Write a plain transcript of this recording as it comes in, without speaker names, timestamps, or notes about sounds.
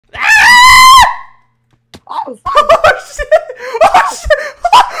Oh shit! Oh shit!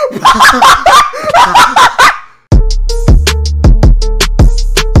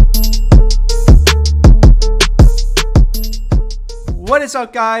 What is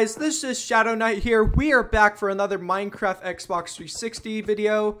up, guys? This is Shadow Knight here. We are back for another Minecraft Xbox 360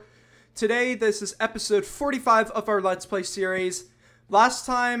 video. Today, this is episode 45 of our Let's Play series. Last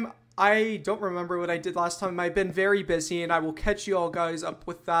time, I don't remember what I did last time. I've been very busy, and I will catch you all guys up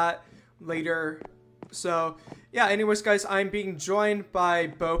with that later. So, yeah, anyways, guys, I'm being joined by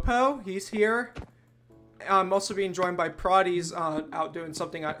Bopo. He's here. I'm also being joined by Prod. He's out doing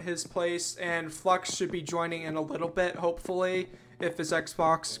something at his place, and Flux should be joining in a little bit, hopefully, if his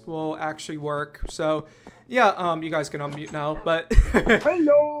Xbox will actually work. So, yeah, you guys can unmute now, but...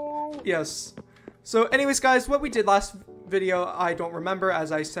 Hello! Yes. So, anyways, guys, what we did last video, I don't remember,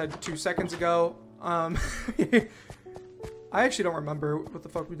 as I said 2 seconds ago. I actually don't remember what the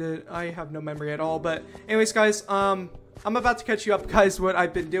fuck we did. I have no memory at all, but anyways, guys, I'm about to catch you up, guys, what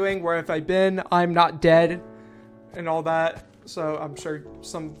I've been doing, where have I been, I'm not dead, and all that. So I'm sure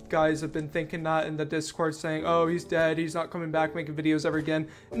some guys have been thinking that in the Discord, saying, oh, he's dead, he's not coming back making videos ever again.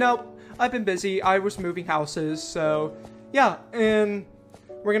 Nope, I've been busy. I was moving houses, so yeah, and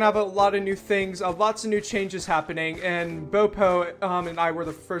we're gonna have a lot of new things, lots of new changes happening, and Bopo and I were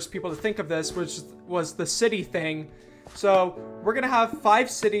the first people to think of this, which was the city thing. So we're gonna have 5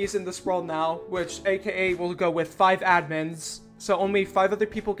 cities in this world now, which aka will go with 5 admins. So only 5 other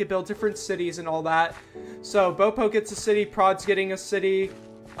people can build different cities and all that. So Bopo gets a city, Prod's getting a city,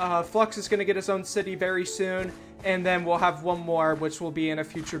 Flux is gonna get his own city very soon, and then we'll have one more, which will be in a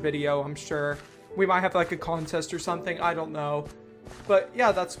future video, I'm sure. We might have like a contest or something, I don't know. But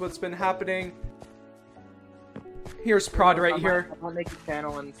yeah, that's what's been happening. Here's Prod right here. I'll make a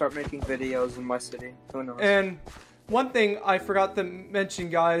channel and start making videos in my city. Who knows? And one thing I forgot to mention,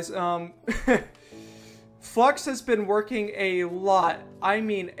 guys, Flux has been working a lot, I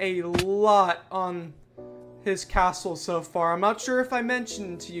mean a lot, on his castle so far. I'm not sure if I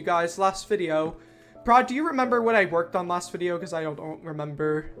mentioned to you guys last video. Prod, do you remember what I worked on last video? Because I don't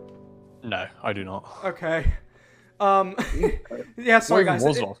remember. No, I do not. Okay. Yeah, sorry guys. What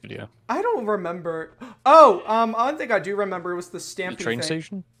was last video? I don't remember. Oh, one thing I do remember was the stamping The train thing.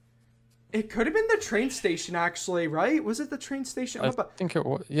 station? It could have been the train station, actually, right? Was it the train station? I think it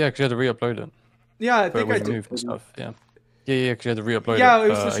was. Yeah, because you had to re-upload it. Yeah, I But think it I was did. moved and stuff. Yeah. Yeah, because you had to re-upload it. Yeah, it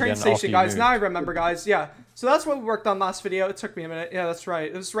was the train again station, after you guys. moved. Now I remember, guys. Yeah. So that's what we worked on last video. It took me a minute. Yeah, that's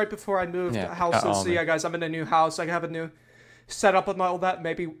right. It was right before I moved houses. So yeah, guys, I'm in a new house. I have a new setup and all that.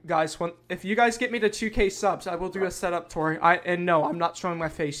 Maybe, guys, if you guys get me to 2K subs, I will do a setup tour. And no, I'm not showing my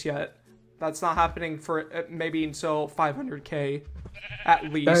face yet. That's not happening for maybe until 500K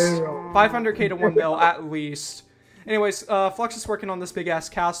at least. 500K to 1 mil at least. Anyways, Flux is working on this big ass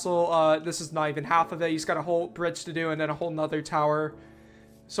castle. This is not even half of it. He's got a whole bridge to do and then a whole nother tower.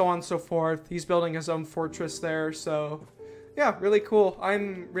 So on and so forth. He's building his own fortress there. So yeah, really cool.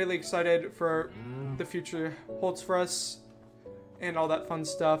 I'm really excited for the future holds for us and all that fun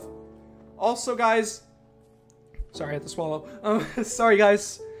stuff. Also, guys, sorry, I had to swallow. Sorry,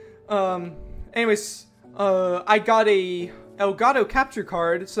 guys. Anyways, I got a Elgato capture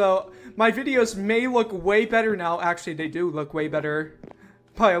card, so my videos may look way better now. Actually, they do look way better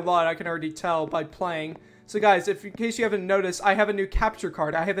by a lot. I can already tell by playing. So, guys, in case you haven't noticed, I have a new capture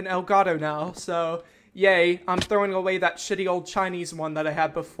card. I have an Elgato now, so yay. I'm throwing away that shitty old Chinese one that I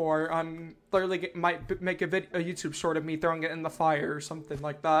had before. I'm literally might make a YouTube short of me throwing it in the fire or something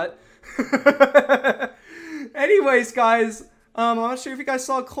like that. Anyways, guys, I'm not sure if you guys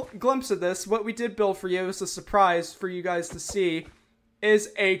saw a glimpse of this. What we did build for you is a surprise for you guys to see.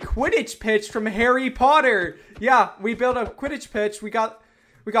 Is a Quidditch pitch from Harry Potter. Yeah, we built a Quidditch pitch. We got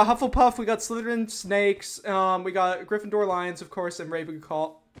Hufflepuff, we got Slytherin snakes, we got Gryffindor lions, of course, and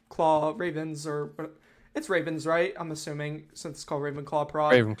Ravenclaw ravens, or it's ravens, right? I'm assuming, since it's called Ravenclaw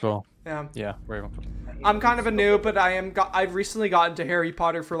Prod. Ravenclaw. Yeah. Yeah, Ravenclaw. I'm kind of a noob, but I've recently gotten to Harry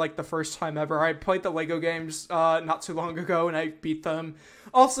Potter for like the first time ever. I played the Lego games not too long ago, and I beat them.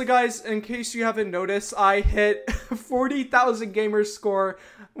 Also, guys, in case you haven't noticed, I hit 40,000 gamer score.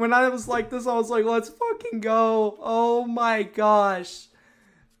 When I was like this, I was like, let's fucking go. Oh my gosh.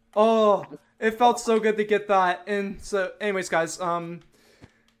 Oh, it felt so good to get that. And so, anyways, guys, comment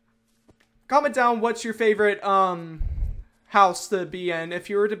down what's your favorite house to be in. If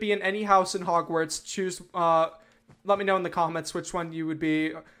you were to be in any house in Hogwarts, choose, let me know in the comments which one you would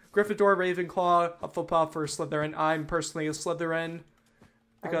be. Gryffindor, Ravenclaw, Hufflepuff, or Slytherin. I'm personally a Slytherin.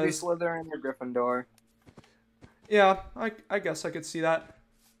 Because I'd be Slytherin or Gryffindor. Yeah, I guess I could see that.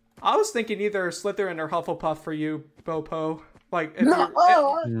 I was thinking either Slytherin or Hufflepuff for you, Bopo. Like, if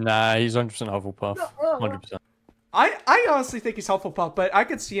you're, Nah, he's 100% Hufflepuff. 100%. I honestly think he's Hufflepuff, but I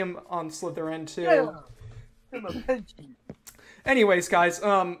could see him on Slytherin too. Anyways, guys,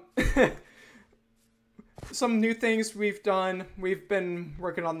 some new things we've done. We've been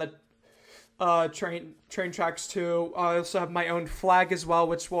working on the train tracks too. I also have my own flag as well,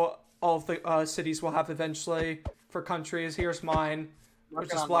 which will all of the cities will have eventually for countries. Here's mine,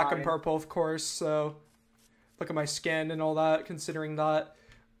 which is black and purple, of course. So look at my skin and all that. Considering that.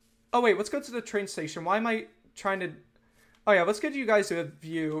 Oh wait, let's go to the train station. Why am I trying to? Oh yeah, let's get you guys a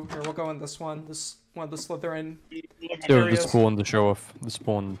view. Here, we'll go on this one. This one of the Slytherin. Still the spawn to show off. The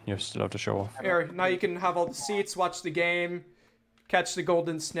spawn you still have to show off. Here, now you can have all the seats, watch the game, catch the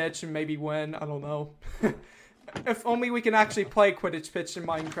golden snitch, and maybe win. I don't know. If only we can actually play Quidditch pitch in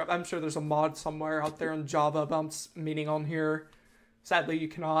Minecraft. I'm sure there's a mod somewhere out there in Java, but I'm meaning on here. Sadly, you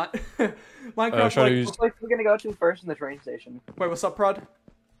cannot. Minecraft. What place are we gonna go to first in the train station? Wait, what's up, Prod?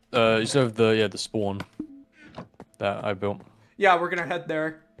 You still have the spawn that I built. Yeah, we're gonna head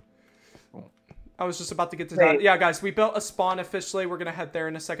there. I was just about to get to that. Yeah, guys, we built a spawn officially. We're gonna head there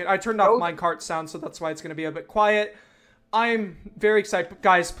in a second. I turned off minecart sound, so that's why it's gonna be a bit quiet. I'm very excited.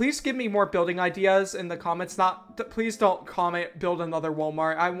 Guys, please give me more building ideas in the comments. Please don't comment, build another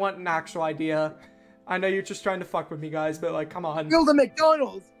Walmart. I want an actual idea. I know you're just trying to fuck with me, guys, but like, come on. Build a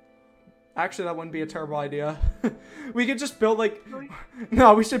McDonald's! Actually, that wouldn't be a terrible idea. We could just build like...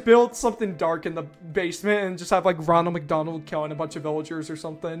 No, we should build something dark in the basement and just have like Ronald McDonald killing a bunch of villagers or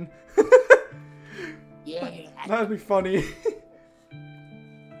something. Yeah. That'd be funny.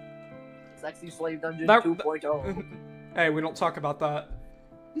 Sexy Slave Dungeon 2.0. Hey, we don't talk about that.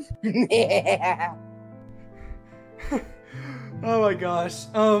 Yeah. Oh my gosh.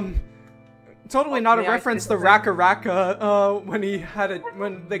 Totally not a reference to Raka Raka,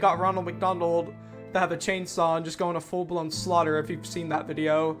 when they got Ronald McDonald to have a chainsaw and just go on a full-blown slaughter, if you've seen that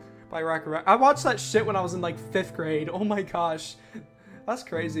video by Raka Raka. I watched that shit when I was in like 5th grade. Oh my gosh. That's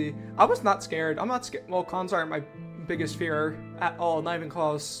crazy. I was not scared. I'm not scared. Well, cons aren't my biggest fear at all. Not even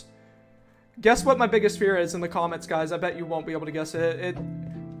close. Guess what my biggest fear is in the comments, guys. I bet you won't be able to guess it.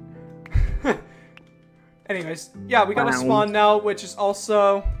 Anyways, yeah, we got a spawn now, which is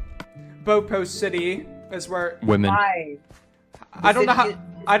also Bopo City. Is where women. I don't know how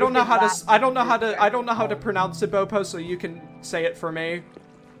to pronounce the Bopo, so you can say it for me.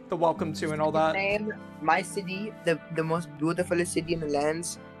 The welcome to and all that. My city, the most beautiful city in the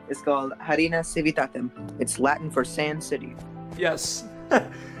lands, is called Harina Civitatem. It's Latin for Sand City. Yes.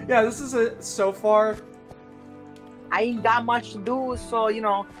 Yeah, this is so far. I ain't got much to do, so you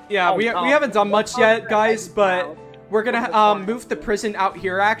know. Yeah, we haven't done much yet, guys, but we're gonna move the prison out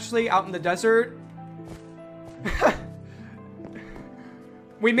here, actually, out in the desert.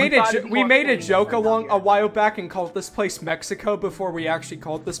 We made a joke a while back and called this place Mexico before we actually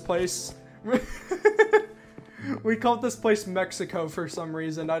called this place. We called this place Mexico for some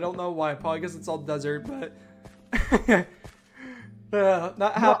reason. I don't know why. Probably because it's all desert, but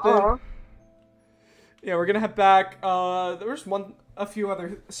that happened. Yeah, we're gonna head back. There's a few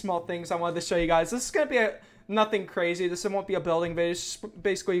other small things I wanted to show you guys. This is gonna be nothing crazy. This won't be a building video. It's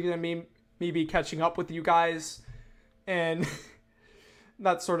basically gonna be me catching up with you guys and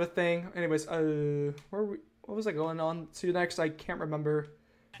that sort of thing. Anyways, what was I going on to next? I can't remember.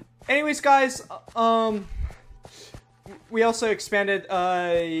 Anyways, guys, we also expanded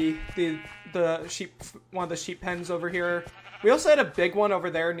the sheep, one of the sheep pens over here. We also had a big one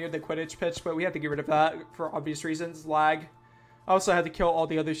over there near the Quidditch pitch, but we had to get rid of that for obvious reasons, lag. I also had to kill all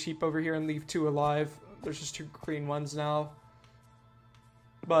the other sheep over here and leave 2 alive. There's just 2 green ones now.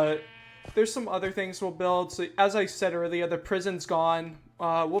 But there's some other things we'll build. So as I said earlier, the prison's gone.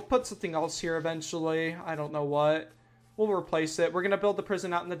 We'll put something else here eventually. I don't know what. We'll replace it. We're gonna build the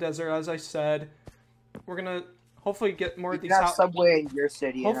prison out in the desert, as I said. We're gonna hopefully get more of these out. Subway in your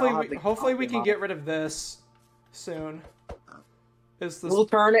city. Hopefully we can get rid of this soon. We'll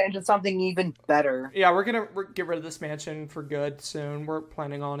turn it into something even better. Yeah, we're gonna get rid of this mansion for good soon. We're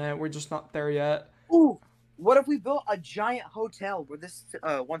planning on it. We're just not there yet. Ooh, what if we built a giant hotel where this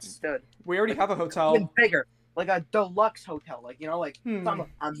once stood? We already have a hotel. Even bigger, like a deluxe hotel, like something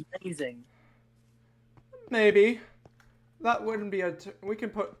amazing. Maybe. That wouldn't be we can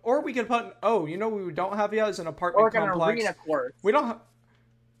put, or we can put. Oh, you know what we don't have yet is an apartment complex. Or an arena court. We don't have,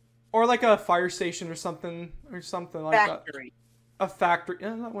 or like a fire station or something like that. A factory.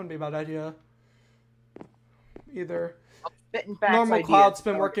 Yeah, that wouldn't be a bad idea. Either. Normal Cloud's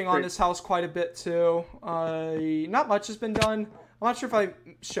been working on his house quite a bit too. Not much has been done. I'm not sure if I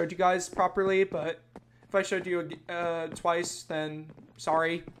showed you guys properly, but If I showed you twice, then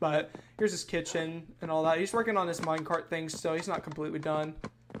sorry. But here's his kitchen and all that. He's working on his minecart thing still. He's not completely done.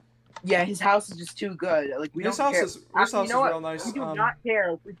 Yeah, his house is just too good. Like His house is real nice. We do not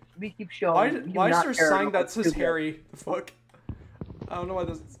care. We keep showing. Why is there a sign that says Harry? The fuck? I don't know why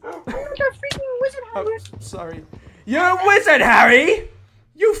this. You're freaking wizard, Harry. Oh, sorry. You're a wizard, Harry.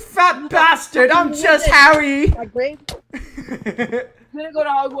 You fat bastard! I'm just Harry. My grade. You're gonna go to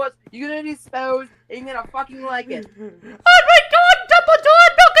Hogwarts. You're gonna need spells. And you're gonna fucking like it. Oh my God, Dumbledore!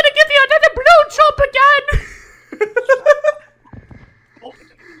 I'm not gonna give you another blue chop again.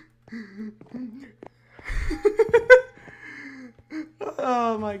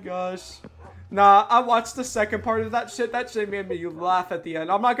 Oh my gosh. Nah, I watched the second part of that shit. That shit made me laugh at the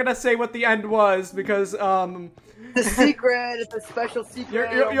end. I'm not gonna say what the end was because the secret. It's a special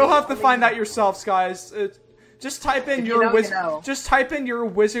secret. You'll have to find that yourselves, guys. Just type in just type in your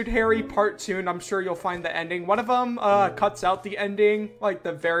Wizard Harry Part 2, and I'm sure you'll find the ending. One of them cuts out the ending, like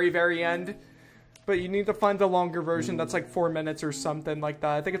the very end. But you need to find the longer version that's like 4 minutes or something like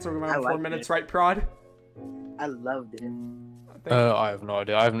that. I think it's around 4 minutes, right, Prod? I loved it. I have no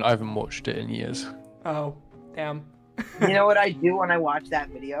idea. I haven't watched it in years. Oh, damn. You know what I do when I watch that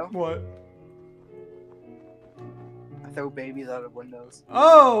video? What? I throw babies out of windows.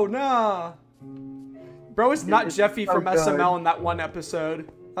 Oh, nah. Bro is not Jeffy from SML in that one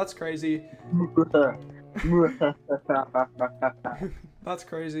episode. That's crazy. That's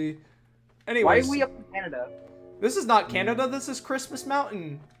crazy. Anyways. Why are we up in Canada? This is not Canada. This is Christmas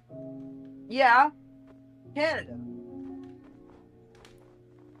Mountain. Yeah. Canada.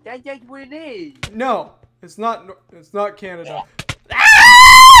 That's what it is. No, it's not. It's not Canada.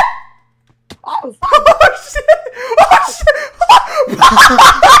 Oh, oh shit! Oh shit!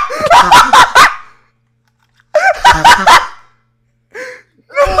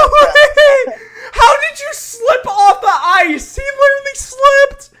 No way! How did you slip off the ice? He literally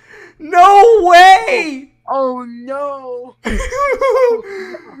slipped. No way! Oh no!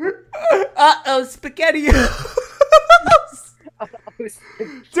 Uh-oh, spaghetti.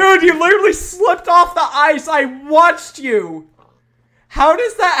 Dude, you literally slipped off the ice. I watched you. How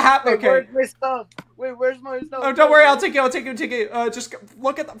does that happen? Okay. Where's my stuff? Wait, where's my stuff? Oh, don't worry. I'll take it. Just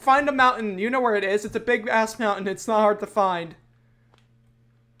look at find a mountain. You know where it is. It's a big ass mountain. It's not hard to find.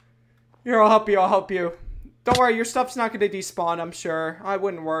 Here, I'll help you. Don't worry. Your stuff's not going to despawn, I'm sure. I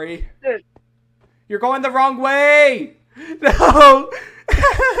wouldn't worry. You're going the wrong way. No.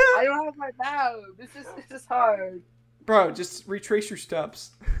 I don't have my map. This is hard. Bro, just retrace your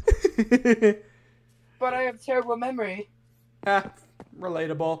steps. But I have terrible memory.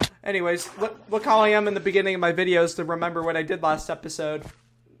 Relatable. Anyways, look how I am in the beginning of my videos to remember what I did last episode.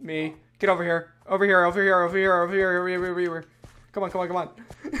 Me. Get over here. Over here. Come on.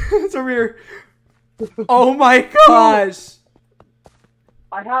 It's over here. Oh my gosh.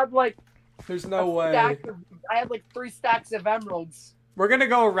 I had like... There's no way. I had like 3 stacks of emeralds. We're gonna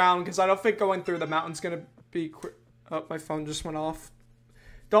go around because I don't think going through the mountain's gonna be quick. Oh, my phone just went off.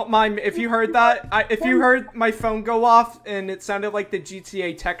 Don't mind me if you heard that. If you heard my phone go off and it sounded like the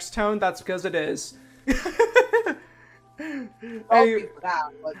GTA text tone, that's because it is. I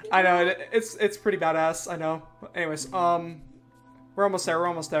know it's pretty badass. I know. Anyways, we're almost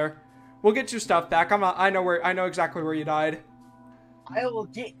there. We'll get your stuff back. I know exactly where you died. I will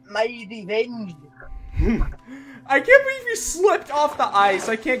get my revenge. I can't believe you slipped off the ice.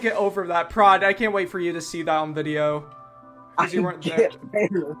 I can't get over that. Prod, I can't wait for you to see that on video. Because you weren't there.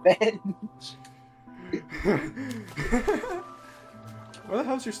 Where the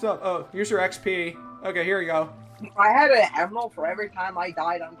hell's your stuff? Oh, here's your XP. Okay, here you go. If I had an emerald for every time I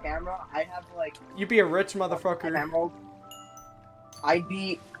died on camera, I'd have like... You'd be a rich motherfucker. An emerald. I'd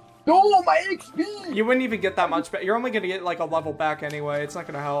be... No, my XP! You wouldn't even get that much back. You're only going to get like a level back anyway. It's not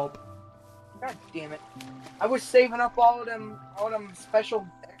going to help. God damn it. I was saving up all them special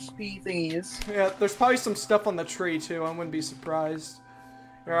XP thingies. Yeah, there's probably some stuff on the tree too. I wouldn't be surprised.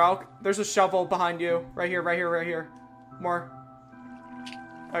 Here, there's a shovel behind you. Right here. More.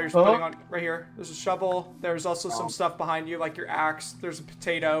 Oh, you're just putting on right here. There's a shovel. There's also some stuff behind you, like your axe. There's a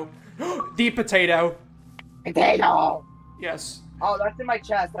potato. The potato. Potato. Yes. Oh, that's in my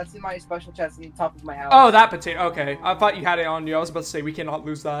chest. That's in my special chest on the top of my house. Oh, that potato. Okay. I thought you had it on you. I was about to say, we cannot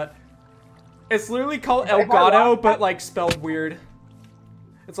lose that. It's literally called Elgato, but like spelled weird.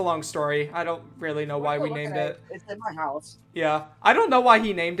 It's a long story. I don't really know why we named it. It's in my house. Yeah. I don't know why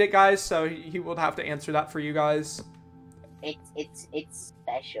he named it, guys, so he will have to answer that for you guys. It's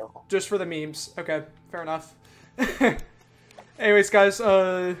special. Just for the memes. Okay, fair enough. Anyways, guys,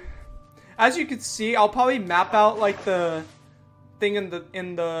 as you can see, I'll probably map out like the thing in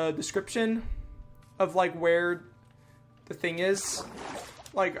the description of like where the thing is,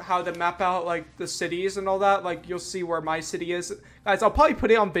 like how to map out like the cities and all that. Like you'll see where my city is, guys. I'll probably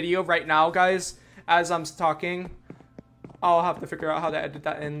put it on video right now, guys, as I'm talking. I'll have to figure out how to edit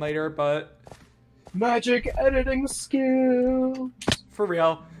that in later, but magic editing skill for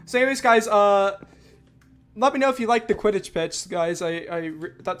real. So anyways, guys, let me know if you like the Quidditch pitch, guys.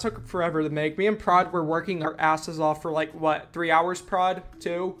 That took forever to make. Me and Prod were working our asses off for like, what, 3 hours, Prod?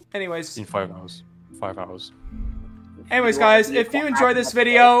 2? Anyways. In 5 hours. 5 hours. Anyways, guys, if you enjoyed this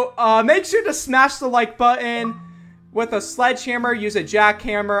video, make sure to smash the like button with a sledgehammer. Use a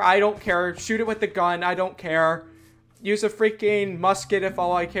jackhammer. I don't care. Shoot it with the gun. I don't care. Use a freaking musket if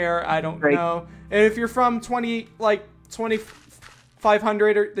all I care. I don't know. And if you're from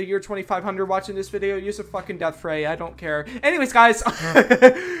 2500 or the year 2500 watching this video, use a fucking death ray. I don't care. Anyways, guys,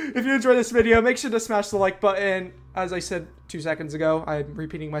 if you enjoyed this video, make sure to smash the like button. As I said 2 seconds ago, I'm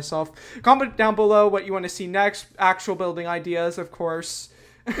repeating myself. Comment down below what you want to see next. Actual building ideas, of course.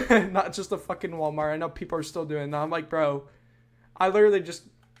 Not just a fucking Walmart. I know people are still doing that. I'm like, bro, I literally just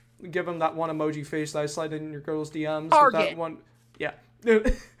give them that one emoji face that I slide in your girl's DMs. With that one. Yeah.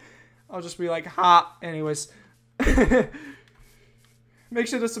 I'll just be like, ha. Anyways. Make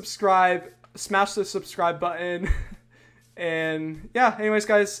sure to subscribe, smash the subscribe button, and yeah, anyways,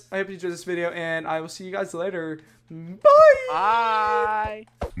 guys, I hope you enjoyed this video, and I will see you guys later. Bye! Bye!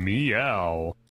 Meow.